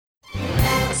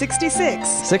66.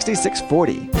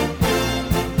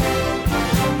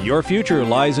 6640. Your future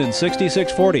lies in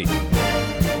 6640.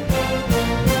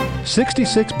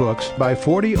 66 books by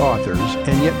 40 authors,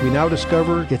 and yet we now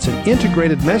discover it's an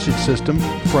integrated message system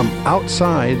from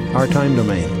outside our time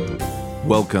domain.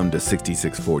 Welcome to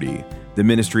 6640, the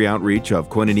ministry outreach of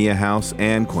Koinonia House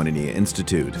and Koinonia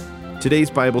Institute.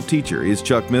 Today's Bible teacher is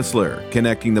Chuck Missler,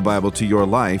 connecting the Bible to your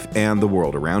life and the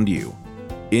world around you.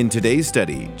 In today's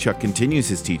study, Chuck continues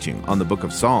his teaching on the book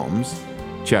of Psalms,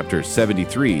 chapters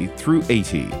 73 through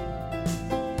 80.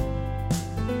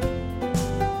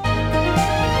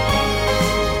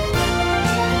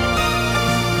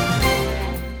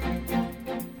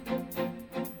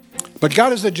 But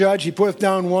God is the judge, he putteth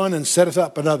down one and setteth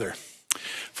up another.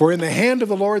 For in the hand of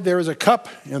the Lord there is a cup,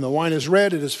 and the wine is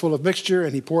red, it is full of mixture,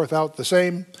 and he poureth out the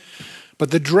same. But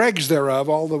the dregs thereof,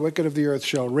 all the wicked of the earth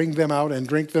shall wring them out and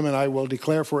drink them, and I will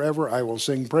declare forever, I will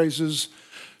sing praises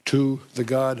to the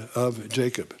God of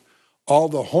Jacob. All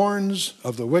the horns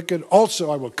of the wicked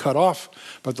also I will cut off,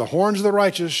 but the horns of the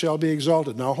righteous shall be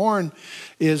exalted. Now, horn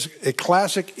is a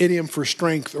classic idiom for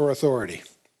strength or authority.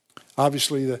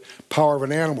 Obviously, the power of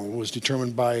an animal was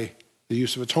determined by the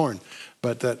use of its horn,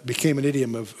 but that became an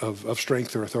idiom of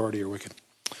strength or authority or wicked.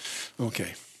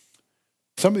 Okay.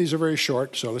 Some of these are very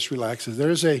short, so let's relax.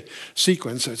 There's a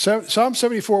sequence. Psalm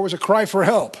 74 was a cry for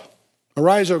help.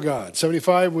 Arise, O God.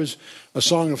 75 was a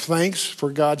song of thanks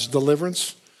for God's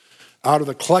deliverance out of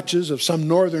the clutches of some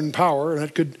northern power, and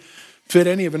that could fit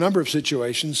any of a number of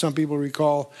situations. Some people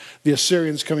recall the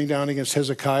Assyrians coming down against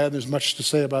Hezekiah. There's much to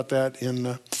say about that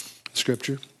in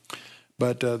Scripture.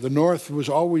 But the north was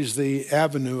always the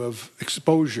avenue of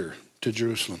exposure to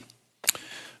Jerusalem.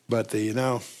 But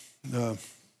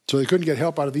so they couldn't get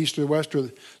help out of the east or the west. So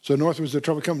the north was the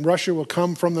trouble. Russia will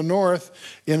come from the north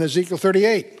in Ezekiel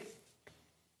 38.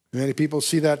 Many people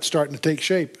see that starting to take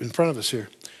shape in front of us here.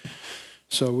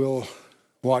 So we'll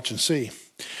watch and see.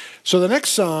 So the next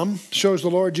psalm shows the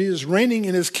Lord Jesus reigning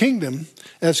in his kingdom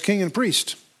as king and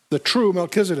priest, the true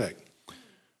Melchizedek.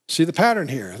 See the pattern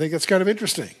here. I think that's kind of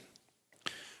interesting.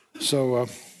 So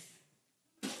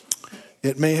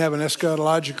it may have an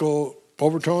eschatological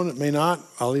overtone. It may not.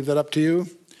 I'll leave that up to you.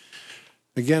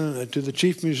 Again, to the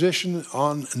chief musician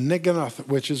on Neginoth,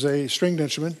 which is a stringed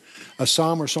instrument, a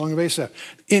psalm or song of Asaph.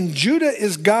 In Judah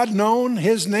is God known.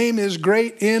 His name is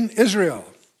great in Israel.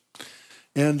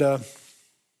 And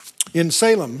in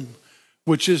Salem,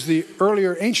 which is the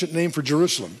earlier ancient name for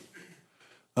Jerusalem,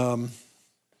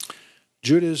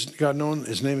 Judah is God known,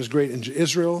 his name is great in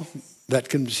Israel. That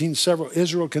can be seen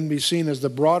Israel can be seen as the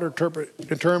broader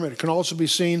term. It can also be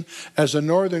seen as the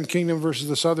northern kingdom versus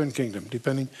the southern kingdom,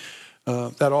 depending.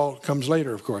 That all comes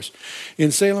later, of course.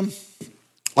 In Salem,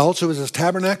 also is his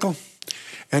tabernacle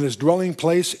and his dwelling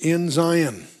place in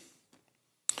Zion.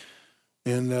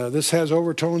 And this has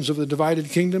overtones of the divided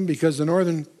kingdom because the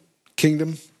northern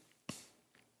kingdom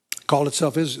called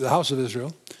itself the house of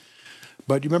Israel.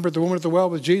 But you remember the woman at the well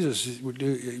with Jesus.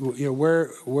 Where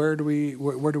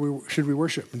should we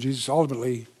worship? And Jesus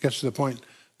ultimately gets to the point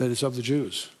that it's of the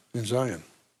Jews in Zion.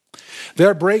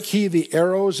 There break he the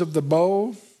arrows of the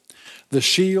bow, the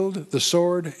shield, the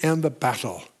sword, and the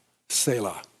battle.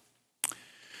 Selah.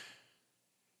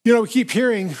 We keep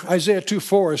hearing Isaiah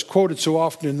 2:4 is quoted so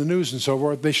often in the news and so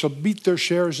forth. They shall beat their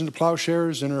shares into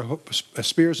plowshares and their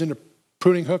spears into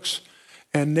pruning hooks.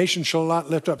 And nation shall not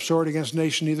lift up sword against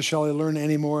nation, neither shall they learn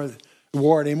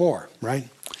war anymore, right?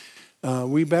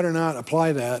 We better not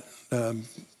apply that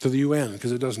to the UN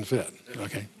because it doesn't fit,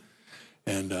 okay?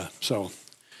 And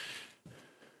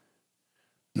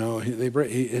no, it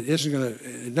isn't going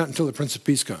to, not until the Prince of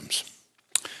Peace comes.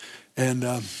 And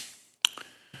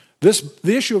the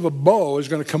issue of a bow is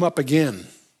going to come up again.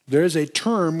 There is a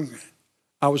term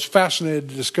I was fascinated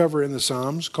to discover in the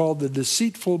Psalms called the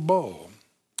deceitful bow.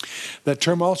 That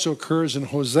term also occurs in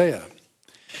Hosea.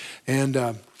 And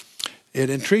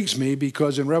it intrigues me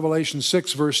because in Revelation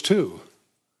 6, verse 2,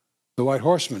 the white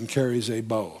horseman carries a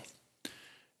bow.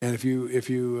 And if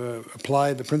you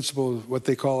apply the principle of what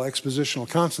they call expositional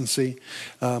constancy,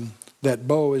 that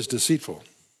bow is deceitful.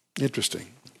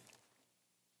 Interesting.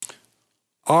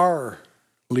 Our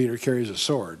leader carries a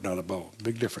sword, not a bow.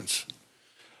 Big difference.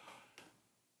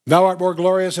 Thou art more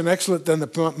glorious and excellent than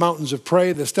the mountains of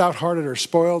prey. The stout-hearted are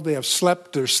spoiled. They have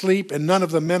slept their sleep, and none of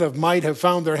the men of might have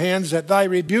found their hands. At thy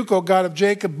rebuke, O God of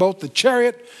Jacob, both the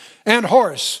chariot and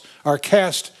horse are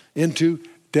cast into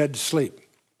dead sleep.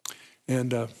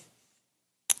 And the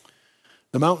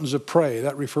mountains of prey,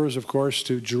 that refers, of course,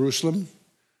 to Jerusalem.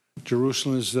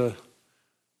 Jerusalem is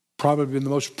probably been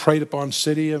the most preyed upon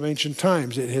city of ancient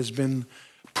times. It has been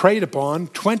preyed upon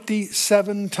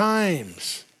 27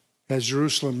 times Has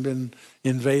Jerusalem been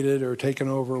invaded or taken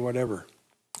over or whatever?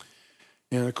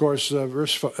 And of course,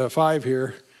 verse 5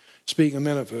 here, speaking of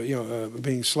men of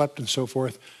being slept and so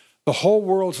forth, the whole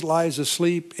world lies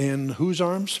asleep in whose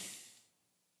arms?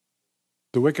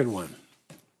 The wicked one.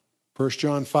 1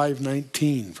 John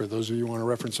 5:19, for those of you who want a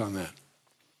reference on that.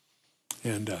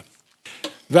 And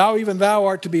thou, even thou,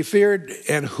 art to be feared,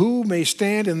 and who may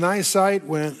stand in thy sight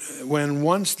when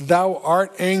once thou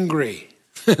art angry?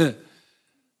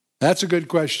 That's a good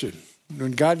question.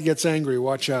 When God gets angry,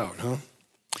 watch out, huh?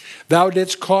 Thou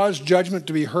didst cause judgment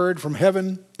to be heard from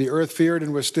heaven. The earth feared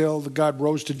and was still. The God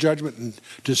rose to judgment and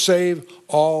to save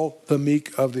all the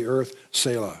meek of the earth.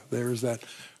 Selah. There's that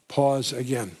pause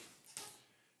again.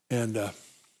 And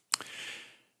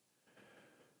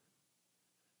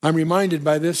I'm reminded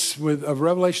by this of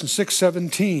Revelation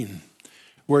 6:17,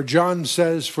 where John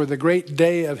says, for the great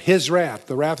day of his wrath,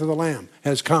 the wrath of the Lamb,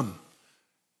 has come.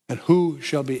 And who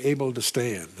shall be able to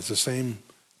stand? It's the same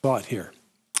thought here.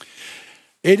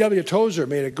 A.W. Tozer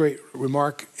made a great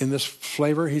remark in this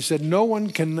flavor. He said, no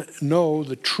one can know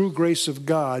the true grace of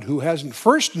God who hasn't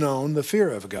first known the fear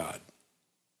of God.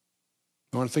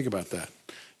 I want to think about that.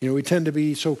 You know, we tend to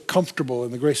be so comfortable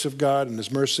in the grace of God and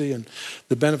his mercy and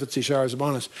the benefits he showers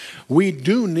upon us. We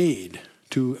do need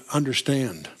to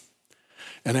understand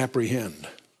and apprehend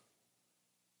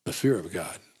the fear of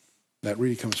God. That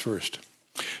really comes first.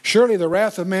 Surely the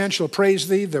wrath of man shall praise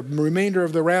thee, the remainder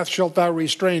of the wrath shalt thou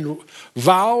restrain.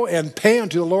 Vow and pay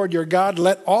unto the Lord your God.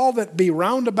 Let all that be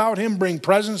round about him bring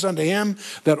presents unto him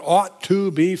that ought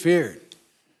to be feared.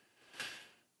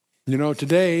 You know,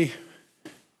 today,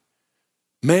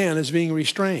 man is being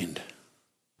restrained.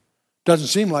 Doesn't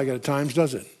seem like it at times,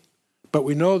 does it? But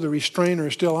we know the restrainer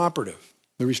is still operative.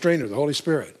 The restrainer, the Holy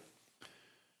Spirit.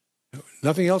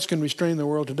 Nothing else can restrain the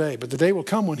world today. But the day will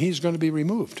come when he's going to be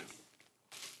removed.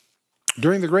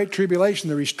 During the Great Tribulation,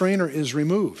 the restrainer is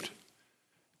removed.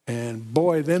 And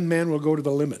boy, then man will go to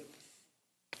the limit.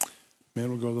 Man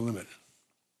will go to the limit.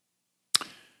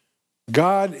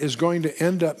 God is going to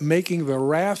end up making the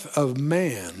wrath of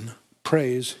man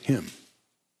praise him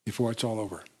before it's all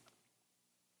over.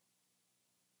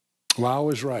 Wow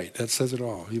is right. That says it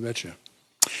all. You betcha.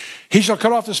 He shall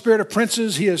cut off the spirit of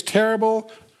princes. He is terrible.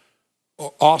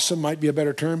 Awesome might be a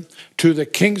better term. To the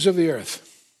kings of the earth.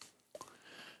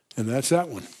 And that's that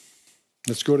one.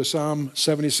 Let's go to Psalm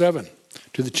 77.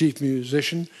 To the chief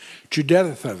musician,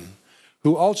 Jeduthun,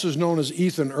 who also is known as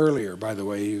Ethan earlier, by the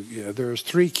way. There's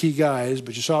three key guys,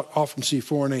 but you often see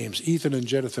four names. Ethan and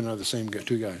Jeduthun are the same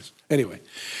two guys. Anyway.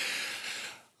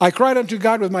 I cried unto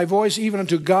God with my voice, even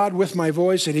unto God with my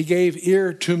voice, and he gave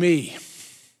ear to me.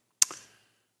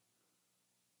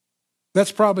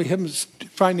 That's probably him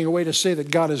finding a way to say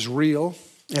that God is real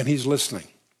and he's listening.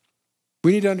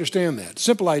 We need to understand that.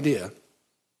 Simple idea.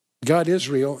 God is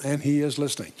real and he is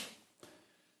listening.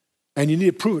 And you need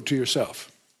to prove it to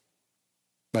yourself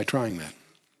by trying that.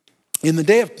 In the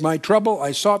day of my trouble,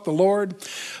 I sought the Lord.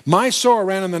 My sore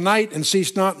ran in the night and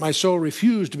ceased not. My soul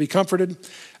refused to be comforted.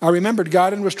 I remembered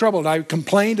God and was troubled. I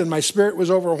complained and my spirit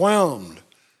was overwhelmed.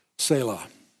 Selah.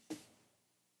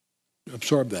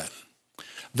 Absorb that.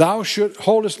 Thou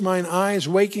holdest mine eyes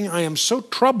waking. I am so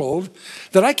troubled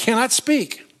that I cannot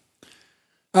speak.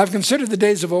 I've considered the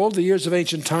days of old, the years of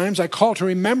ancient times. I call to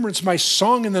remembrance my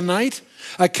song in the night.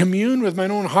 I commune with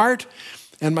mine own heart,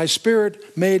 and my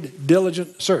spirit made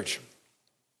diligent search.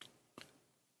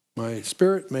 My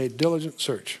spirit made diligent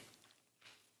search.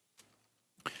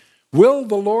 Will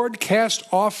the Lord cast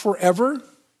off forever?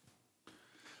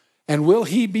 And will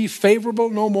he be favorable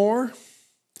no more?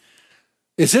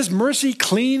 Is his mercy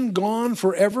clean gone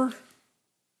forever?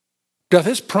 Doth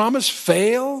his promise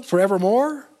fail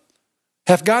forevermore?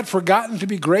 Hath God forgotten to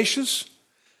be gracious?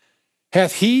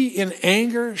 Hath he in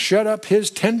anger shut up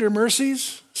his tender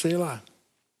mercies? Selah.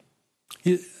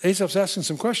 Asaph's asking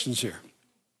some questions here.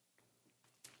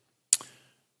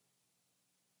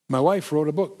 My wife wrote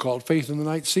a book called Faith in the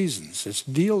Night Seasons. It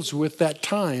deals with that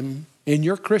time in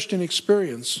your Christian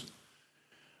experience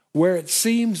where it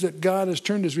seems that God has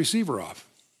turned his receiver off.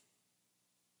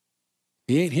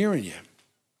 He ain't hearing you.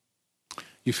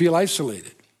 You feel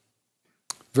isolated.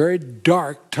 Very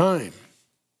dark time.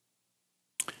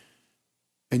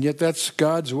 And yet that's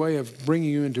God's way of bringing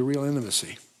you into real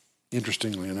intimacy,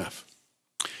 interestingly enough.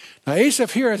 Now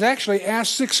Asaph here has actually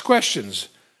asked 6 questions.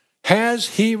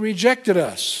 Has he rejected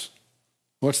us?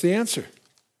 What's the answer?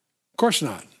 Of course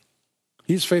not.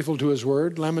 He's faithful to his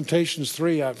word. Lamentations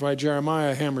 3 by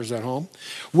Jeremiah hammers that home.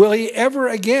 Will he ever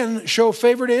again show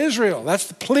favor to Israel? That's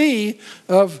the plea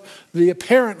of the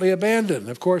apparently abandoned.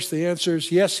 Of course, the answer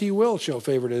is yes, he will show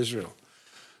favor to Israel.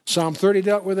 Psalm 30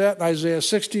 dealt with that. Isaiah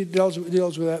 60 deals with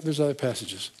that. There's other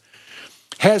passages.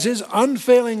 Has his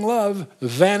unfailing love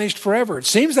vanished forever? It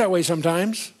seems that way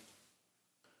sometimes.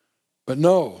 But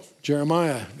no,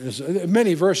 Jeremiah, there's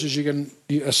many verses you can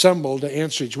assemble to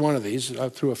answer each one of these. I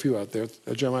threw a few out there.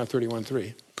 Jeremiah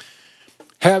 31:3.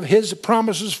 Have his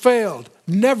promises failed?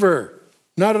 Never.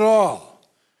 Not at all.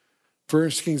 1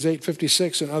 Kings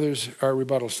 8:56 and others are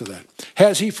rebuttals to that.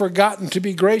 Has he forgotten to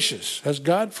be gracious? Has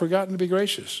God forgotten to be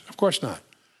gracious? Of course not.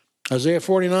 Isaiah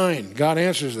 49, God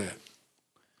answers that.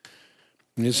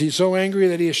 And is he so angry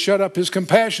that he has shut up his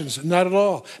compassions? Not at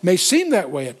all. It may seem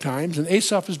that way at times, and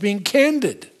Asaph is being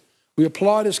candid. We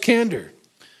applaud his candor.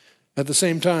 At the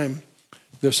same time,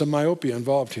 there's some myopia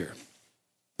involved here.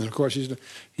 And of course,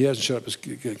 he hasn't shut up his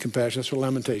compassion. That's what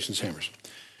Lamentations hammers.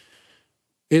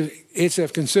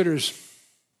 Asaph considers,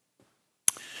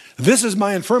 this is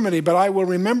my infirmity, but I will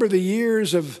remember the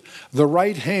years of the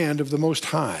right hand of the Most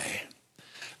High.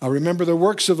 I'll remember the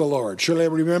works of the Lord. Surely I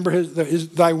will remember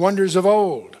thy wonders of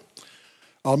old.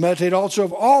 I'll meditate also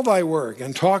of all thy work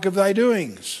and talk of thy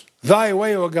doings. Thy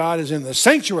way, O God, is in the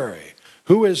sanctuary.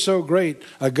 Who is so great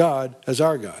a God as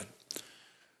our God?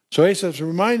 So Asaph's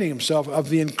reminding himself of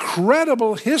the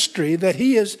incredible history that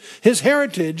his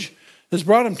heritage has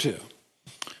brought him to.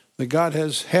 That God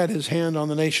has had his hand on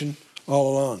the nation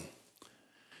all along.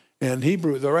 And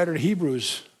the writer of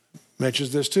Hebrews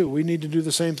mentions this too. We need to do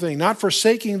the same thing. Not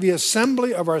forsaking the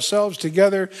assembly of ourselves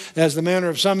together as the manner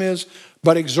of some is,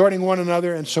 but exhorting one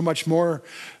another, and so much more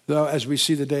as we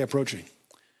see the day approaching.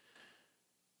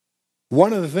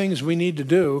 One of the things we need to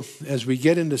do as we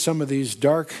get into some of these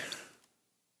dark,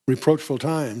 reproachful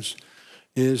times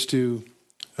is to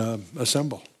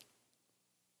assemble.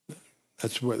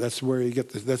 That's where you get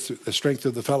that's the strength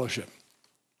of the fellowship.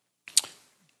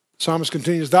 Psalmist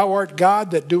continues, thou art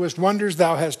God that doest wonders.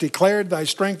 Thou hast declared thy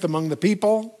strength among the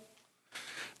people.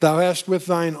 Thou hast with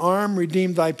thine arm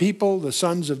redeemed thy people, the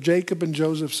sons of Jacob and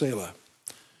Joseph, Selah.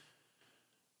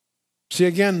 See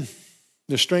again,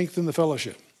 the strength in the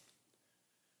fellowship.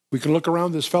 We can look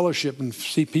around this fellowship and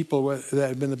see people that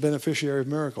have been the beneficiary of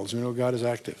miracles. We know God is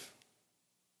active.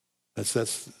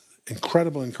 That's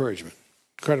incredible encouragement.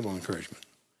 Incredible encouragement.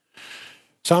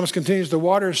 Psalmist continues, the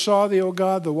waters saw thee, O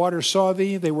God, the waters saw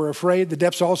thee. They were afraid. The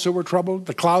depths also were troubled.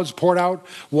 The clouds poured out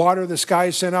water. The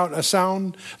skies sent out a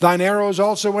sound. Thine arrows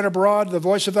also went abroad. The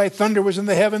voice of thy thunder was in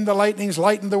the heaven. The lightnings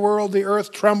lightened the world. The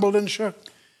earth trembled and shook.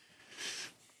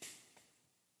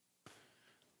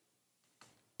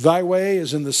 Thy way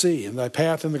is in the sea, and thy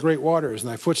path in the great waters,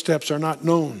 and thy footsteps are not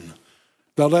known.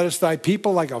 Thou leddest thy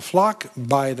people like a flock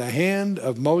by the hand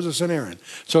of Moses and Aaron.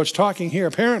 So it's talking here,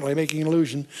 apparently making an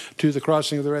allusion to the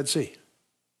crossing of the Red Sea.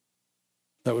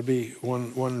 That would be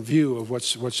one view of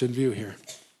what's in view here.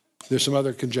 There's some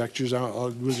other conjectures.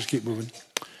 We'll just keep moving.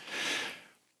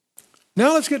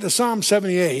 Now let's get to Psalm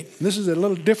 78. This is a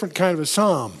little different kind of a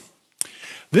psalm.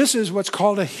 This is what's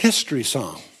called a history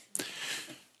psalm.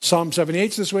 Psalm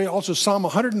 78 is this way. Also Psalm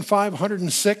 105,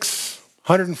 106,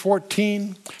 114,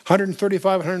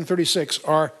 135, 136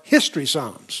 are history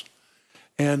psalms.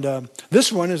 And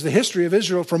this one is the history of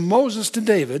Israel from Moses to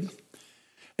David.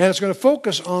 And it's going to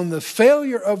focus on the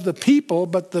failure of the people,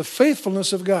 but the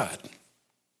faithfulness of God.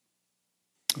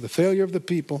 The failure of the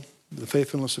people, the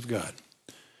faithfulness of God.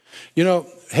 You know,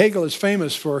 Hegel is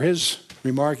famous for his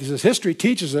remark. He says, history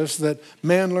teaches us that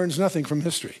man learns nothing from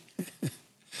history.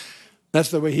 That's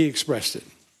the way he expressed it.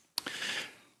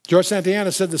 George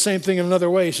Santayana said the same thing in another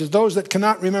way. He says, those that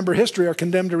cannot remember history are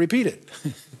condemned to repeat it.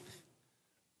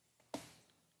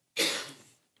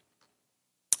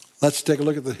 Let's take a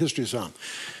look at the history psalm.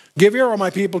 Give ear, O my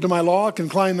people, to my law.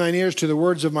 Incline thine ears to the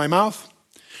words of my mouth.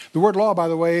 The word law, by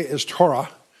the way, is Torah.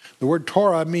 The word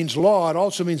Torah means law. It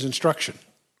also means instruction.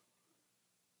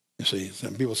 You see,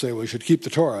 some people say, well, we should keep the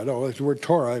Torah. No, the word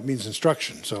Torah, it means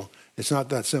instruction. So it's not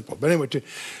that simple. But anyway, to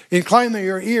incline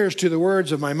your ears to the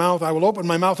words of my mouth. I will open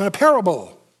my mouth in a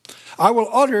parable. I will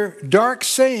utter dark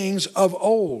sayings of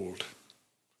old.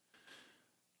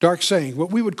 Dark saying,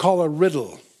 what we would call a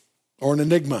riddle or an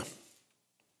enigma.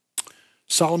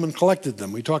 Solomon collected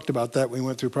them. We talked about that when we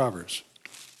went through Proverbs.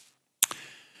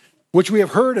 Which we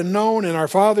have heard and known, and our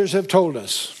fathers have told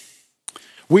us.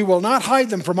 We will not hide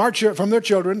them from their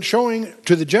children, showing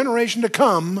to the generation to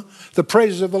come the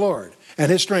praises of the Lord and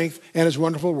his strength and his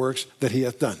wonderful works that he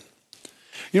hath done.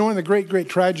 You know, one of the great, great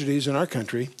tragedies in our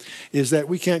country is that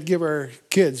we can't give our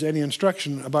kids any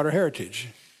instruction about our heritage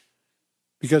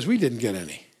because we didn't get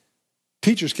any.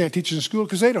 Teachers can't teach in school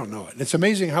because they don't know it. It's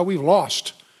amazing how we've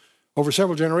lost over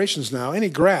several generations now any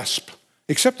grasp,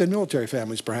 except in military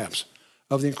families perhaps,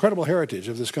 of the incredible heritage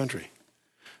of this country.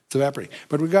 It's evaporating.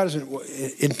 But what God has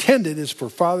intended is for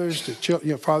fathers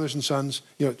to fathers and sons,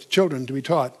 children to be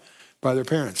taught by their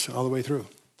parents all the way through.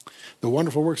 The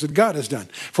wonderful works that God has done.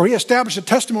 For he established a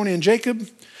testimony in Jacob.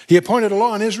 He appointed a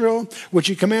law in Israel, which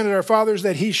he commanded our fathers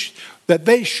that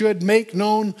they should make them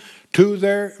known to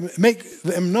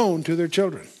their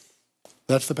children.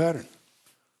 That's the pattern.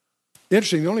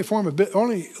 Interesting. The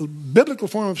only biblical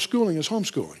form of schooling is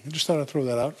homeschooling. I just thought I'd throw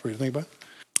that out for you to think about.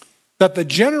 That the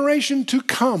generation to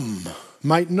come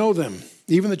might know them,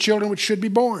 even the children which should be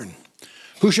born,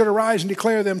 who should arise and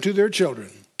declare them to their children,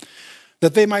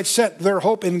 that they might set their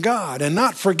hope in God and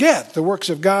not forget the works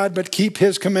of God, but keep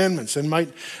his commandments, and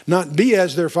might not be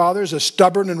as their fathers, a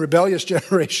stubborn and rebellious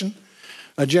generation,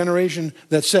 a generation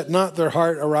that set not their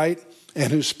heart aright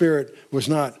and whose spirit was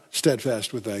not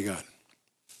steadfast with thy God.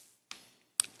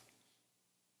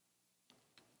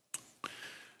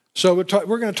 So we're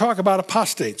going to talk about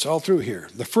apostates all through here.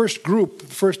 The first group,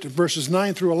 verses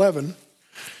 9 through 11,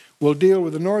 will deal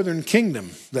with the northern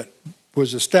kingdom that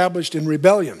was established in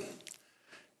rebellion.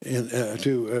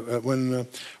 When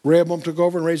Rehoboam took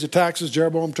over and raised the taxes,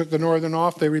 Jeroboam took the northern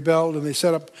off. They rebelled and they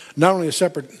set up not only a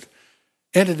separate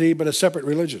entity, but a separate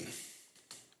religion.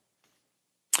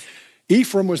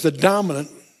 Ephraim was the dominant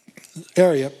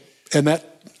area, and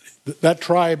that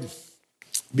tribe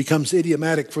becomes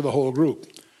idiomatic for the whole group.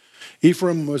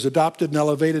 Ephraim was adopted and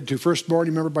elevated to firstborn,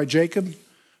 you remember, by Jacob,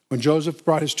 when Joseph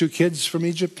brought his two kids from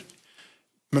Egypt,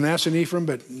 Manasseh and Ephraim,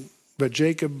 but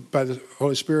Jacob, by the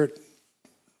Holy Spirit,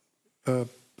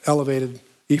 elevated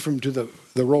Ephraim to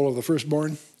the role of the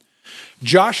firstborn.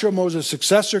 Joshua, Moses'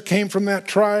 successor, came from that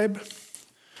tribe.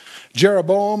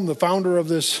 Jeroboam, the founder of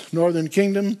this northern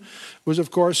kingdom, was,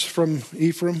 of course, from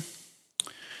Ephraim.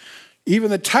 Even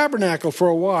the tabernacle for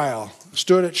a while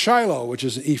stood at Shiloh, which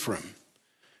is Ephraim.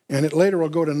 And it later will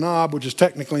go to Nob, which is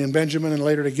technically in Benjamin, and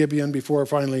later to Gibeon before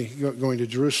finally going to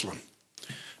Jerusalem.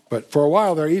 But for a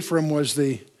while there, Ephraim was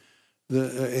a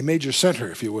major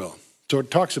center, if you will. So it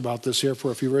talks about this here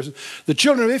for a few verses. The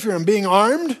children of Ephraim, being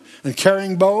armed and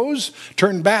carrying bows,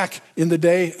 turned back in the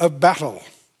day of battle.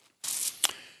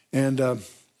 And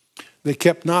they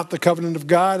kept not the covenant of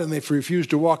God, and they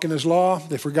refused to walk in his law.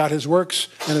 They forgot his works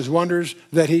and his wonders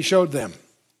that he showed them.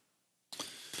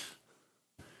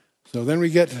 So then we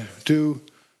get to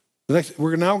the next.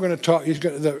 We're now going to talk.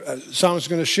 The psalmist is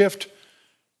going to shift.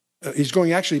 He's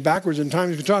going actually backwards in time.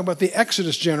 He's going to talk about the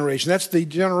Exodus generation. That's the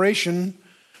generation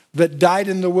that died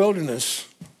in the wilderness.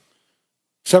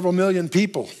 Several million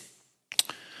people.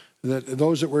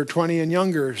 Those that were 20 and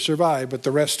younger survived, but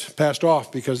the rest passed off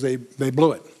because they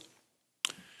blew it.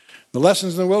 The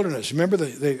lessons in the wilderness. Remember,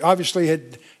 they obviously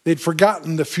they'd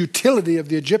forgotten the futility of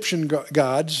the Egyptian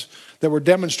gods that were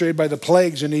demonstrated by the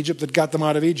plagues in Egypt that got them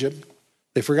out of Egypt.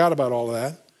 They forgot about all of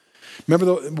that.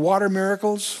 Remember the water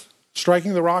miracles,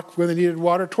 striking the rock when they needed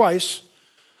water twice,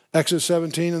 Exodus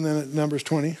 17 and then at Numbers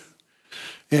 20.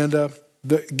 And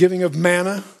the giving of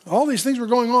manna. All these things were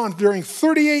going on during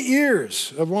 38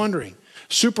 years of wandering.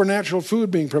 Supernatural food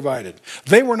being provided.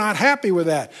 They were not happy with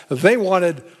that. They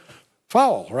wanted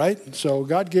fowl, right? So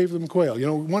God gave them quail. You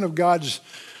know, one of God's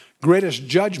greatest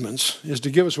judgments is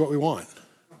to give us what we want.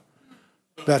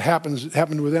 That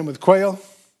happened with them with quail.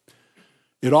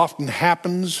 It often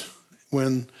happens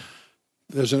when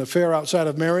there's an affair outside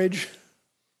of marriage.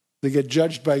 They get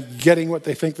judged by getting what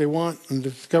they think they want and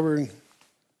discovering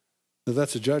that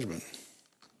that's a judgment.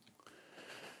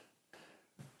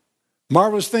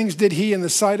 Marvelous things did he in the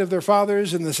sight of their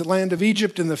fathers in the land of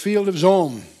Egypt in the field of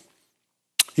Zom.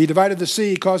 He divided the sea,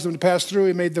 he caused them to pass through,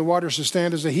 he made the waters to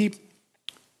stand as a heap.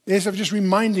 Instead of just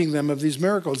reminding them of these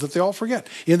miracles that they all forget.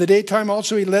 In the daytime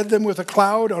also he led them with a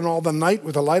cloud, on all the night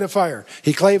with a light of fire.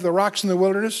 He clave the rocks in the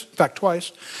wilderness, in fact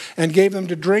twice, and gave them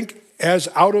to drink as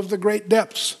out of the great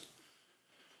depths.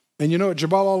 And you know, at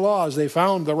Jabal al-Lawz, they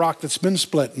found the rock that's been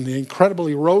split and the incredible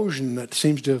erosion that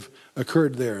seems to have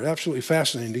occurred there. Absolutely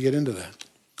fascinating to get into that.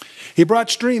 He brought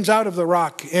streams out of the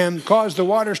rock and caused the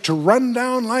waters to run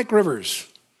down like rivers.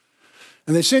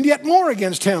 And they sinned yet more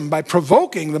against him by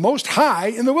provoking the Most High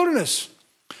in the wilderness.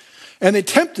 And they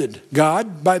tempted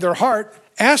God by their heart,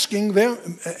 asking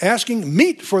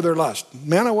meat for their lust.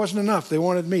 Manna wasn't enough. They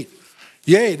wanted meat.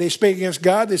 Yea, they spake against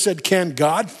God. They said, can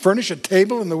God furnish a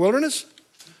table in the wilderness?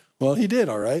 Well, he did,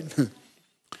 all right.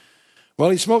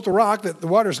 Well, he smote the rock that the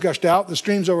waters gushed out, the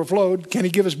streams overflowed. Can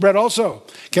he give us bread also?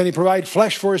 Can he provide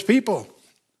flesh for his people?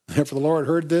 Therefore the Lord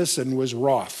heard this and was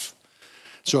wroth.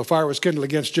 So a fire was kindled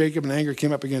against Jacob, and anger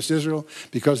came up against Israel,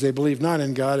 because they believed not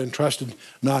in God and trusted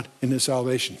not in his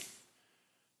salvation.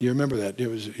 You remember that. It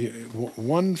was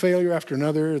one failure after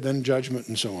another, then judgment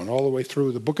and so on, all the way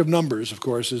through. The book of Numbers, of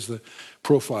course, is the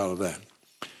profile of that.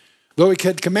 Though he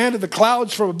had commanded the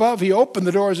clouds from above, he opened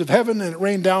the doors of heaven, and it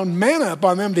rained down manna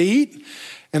upon them to eat,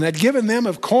 and had given them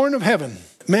of corn of heaven.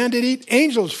 Man did eat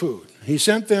angels' food. He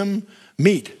sent them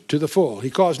meat to the full. He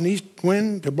caused an east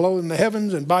wind to blow in the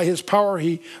heavens, and by his power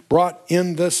he brought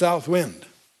in the south wind.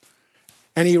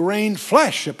 And he rained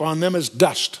flesh upon them as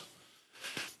dust,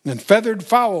 and feathered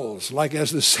fowls like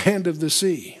as the sand of the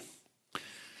sea.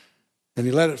 And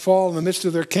he let it fall in the midst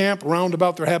of their camp, round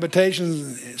about their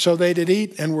habitations. So they did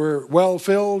eat and were well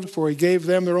filled, for he gave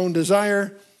them their own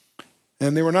desire.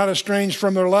 And they were not estranged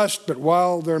from their lust, but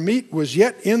while their meat was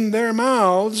yet in their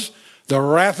mouths, the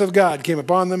wrath of God came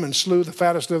upon them and slew the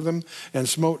fattest of them and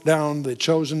smote down the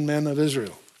chosen men of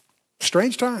Israel.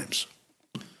 Strange times.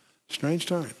 Strange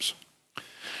times.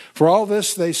 For all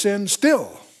this they sinned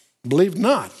still, believed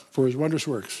not for his wondrous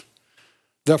works.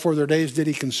 Therefore their days did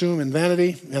he consume in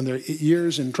vanity, and their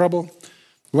years in trouble.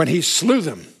 When he slew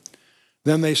them,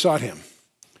 then they sought him,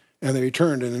 and they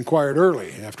returned and inquired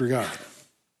early after God.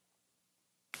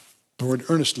 The word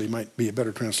earnestly might be a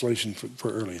better translation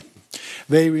for early.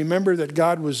 They remembered that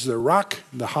God was their rock,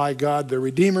 the high God, their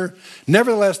Redeemer.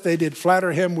 Nevertheless, they did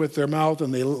flatter him with their mouth,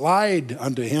 and they lied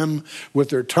unto him with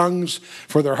their tongues,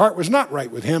 for their heart was not right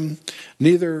with him,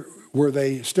 neither were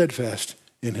they steadfast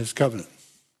in his covenant.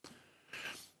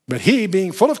 But he,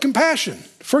 being full of compassion,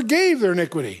 forgave their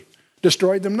iniquity,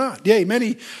 destroyed them not. Yea,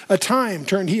 many a time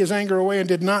turned he his anger away and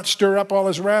did not stir up all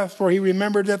his wrath, for he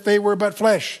remembered that they were but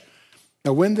flesh,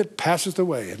 a wind that passeth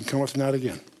away and cometh not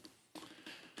again.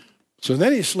 So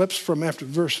then he slips from after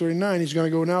verse 39. He's going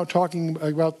to go now talking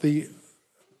about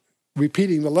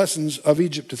repeating the lessons of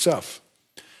Egypt itself.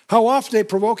 How oft they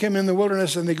provoke him in the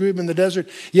wilderness, and they grieve him in the desert.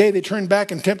 Yea, they turned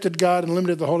back and tempted God and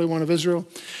limited the Holy One of Israel.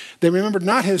 They remembered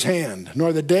not his hand,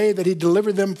 nor the day that he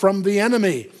delivered them from the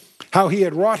enemy, how he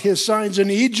had wrought his signs in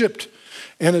Egypt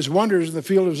and his wonders in the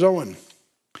field of Zoan,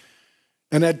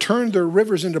 and had turned their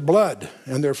rivers into blood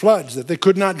and their floods that they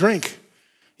could not drink.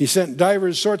 He sent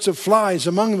divers sorts of flies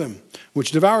among them,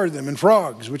 which devoured them, and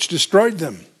frogs, which destroyed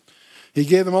them. He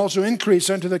gave them also increase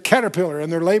unto the caterpillar,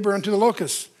 and their labor unto the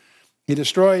locust. He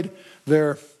destroyed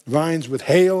their vines with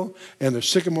hail, and their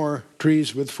sycamore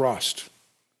trees with frost.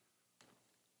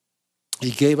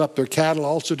 He gave up their cattle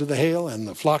also to the hail, and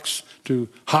the flocks to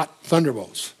hot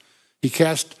thunderbolts. He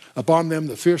cast upon them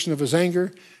the fierceness of his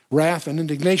anger, wrath and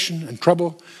indignation and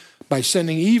trouble, by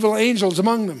sending evil angels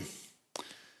among them.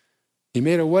 He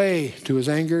made a way to his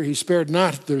anger. He spared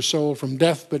not their soul from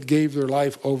death, but gave their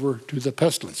life over to the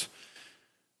pestilence.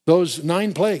 Those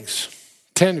 9 plagues,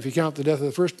 10 if you count the death of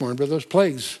the firstborn, but those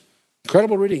plagues,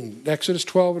 incredible reading, Exodus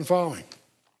 12 and following.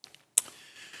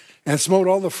 And smote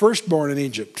all the firstborn in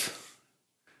Egypt,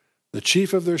 the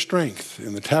chief of their strength,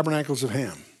 in the tabernacles of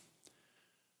Ham.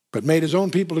 But made his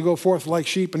own people to go forth like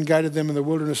sheep, and guided them in the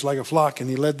wilderness like a flock, and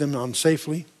he led them on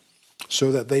safely,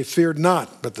 so that they feared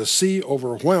not, but the sea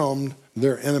overwhelmed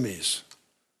their enemies.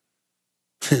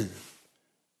 I'm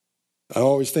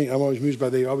always amused by,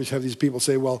 they always have these people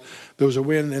say, well, there was a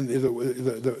wind and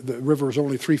the river was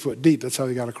only 3 foot deep. That's how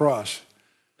they got across.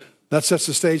 That sets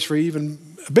the stage for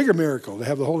even a bigger miracle, to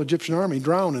have the whole Egyptian army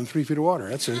drown in 3 feet of water.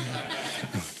 That's it.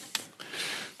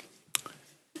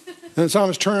 And the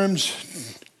psalmist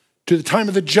turns to the time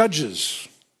of the judges,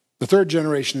 the 3rd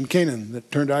generation in Canaan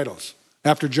that turned idols.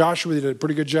 After Joshua, they did a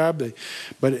pretty good job,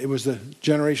 but it was the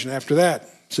generation after that.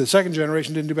 So the 2nd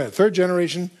generation didn't do bad. 3rd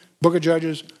generation, book of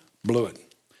Judges, blew it.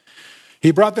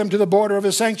 He brought them to the border of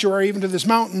his sanctuary, even to this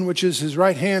mountain, which his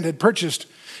right hand had purchased.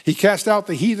 He cast out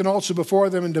the heathen also before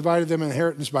them, and divided them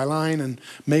inheritance by line, and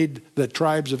made the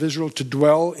tribes of Israel to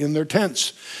dwell in their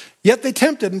tents. Yet they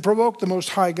tempted and provoked the Most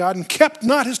High God, and kept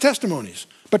not his testimonies,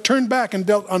 but turned back and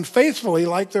dealt unfaithfully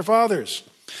like their fathers.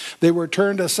 They were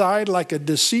turned aside like a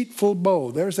deceitful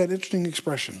bow. There's that interesting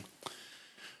expression.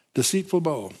 Deceitful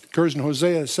bow. Occurs in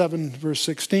Hosea 7, verse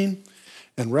 16,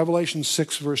 and Revelation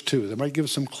 6, verse 2. That might give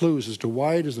us some clues as to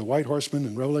why does the white horseman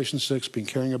in Revelation 6 been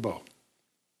carrying a bow.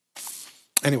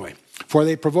 Anyway, for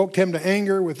they provoked him to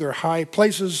anger with their high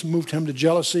places, moved him to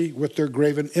jealousy with their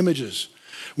graven images.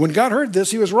 When God heard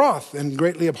this, he was wroth and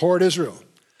greatly abhorred Israel,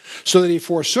 so that he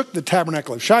forsook the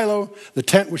tabernacle of Shiloh, the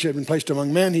tent which had been placed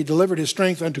among men. He delivered his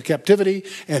strength unto captivity,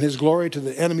 and his glory to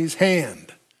the enemy's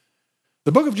hand.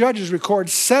 The book of Judges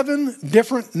records 7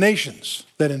 different nations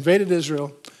that invaded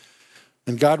Israel,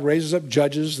 and God raises up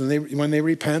judges when they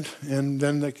repent, and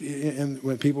then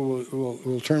when people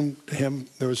will turn to him.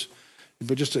 There was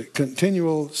just a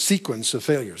continual sequence of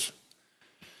failures.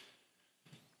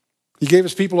 He gave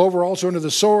his people over also unto the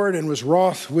sword and was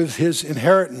wroth with his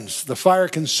inheritance. The fire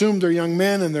consumed their young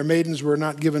men, and their maidens were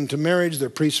not given to marriage. Their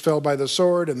priests fell by the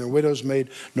sword, and their widows made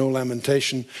no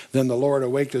lamentation. Then the Lord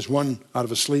awaked as one out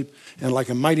of a sleep, and like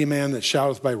a mighty man that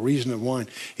shouteth by reason of wine.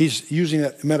 He's using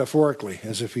that metaphorically,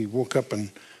 as if he woke up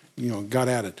and got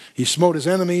at it. He smote his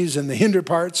enemies in the hinder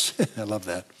parts. I love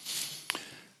that.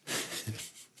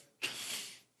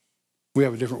 We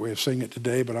have a different way of saying it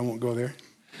today, but I won't go there.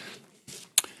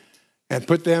 And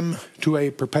put them to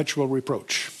a perpetual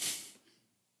reproach.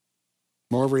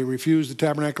 Moreover, he refused the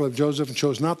tabernacle of Joseph and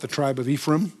chose not the tribe of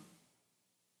Ephraim.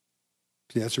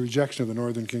 See, that's a rejection of the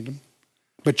northern kingdom.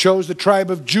 But chose the tribe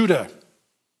of Judah,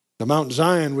 the Mount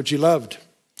Zion, which he loved.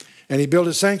 And he built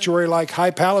a sanctuary like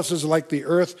high palaces, like the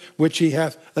earth, which he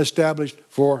hath established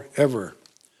forever.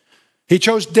 He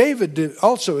chose David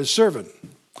also his servant,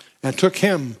 and took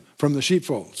him from the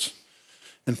sheepfolds.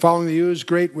 And following the ewes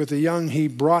great with the young, he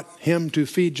brought him to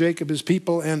feed Jacob his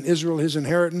people and Israel his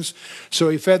inheritance. So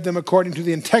he fed them according to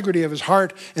the integrity of his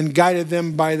heart and guided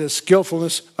them by the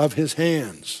skillfulness of his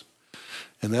hands.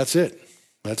 And that's it.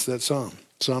 That's that psalm.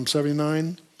 Psalm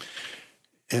 79.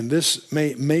 And this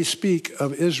may speak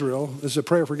of Israel. This is a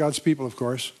prayer for God's people, of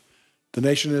course, the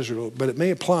nation of Israel. But it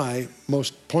may apply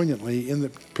most poignantly in the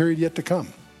period yet to come.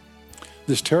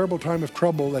 This terrible time of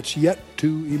trouble that's yet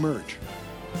to emerge.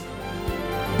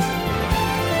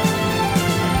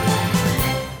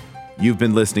 You've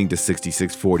been listening to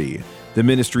 6640, the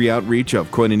ministry outreach of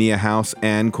Koinonia House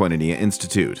and Koinonia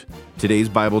Institute. Today's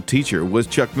Bible teacher was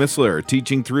Chuck Missler,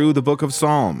 teaching through the book of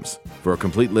Psalms. For a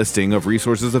complete listing of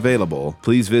resources available,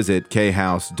 please visit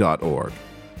khouse.org.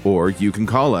 Or you can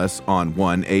call us on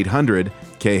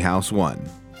 1-800-KHOUSE-1.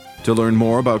 To learn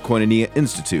more about Koinonia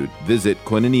Institute, visit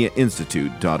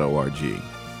koinoniainstitute.org.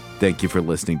 Thank you for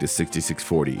listening to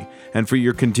 6640 and for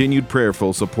your continued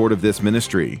prayerful support of this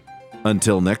ministry.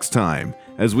 Until next time,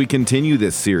 as we continue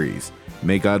this series,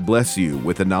 may God bless you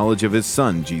with the knowledge of His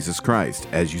Son, Jesus Christ,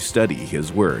 as you study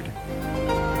His Word.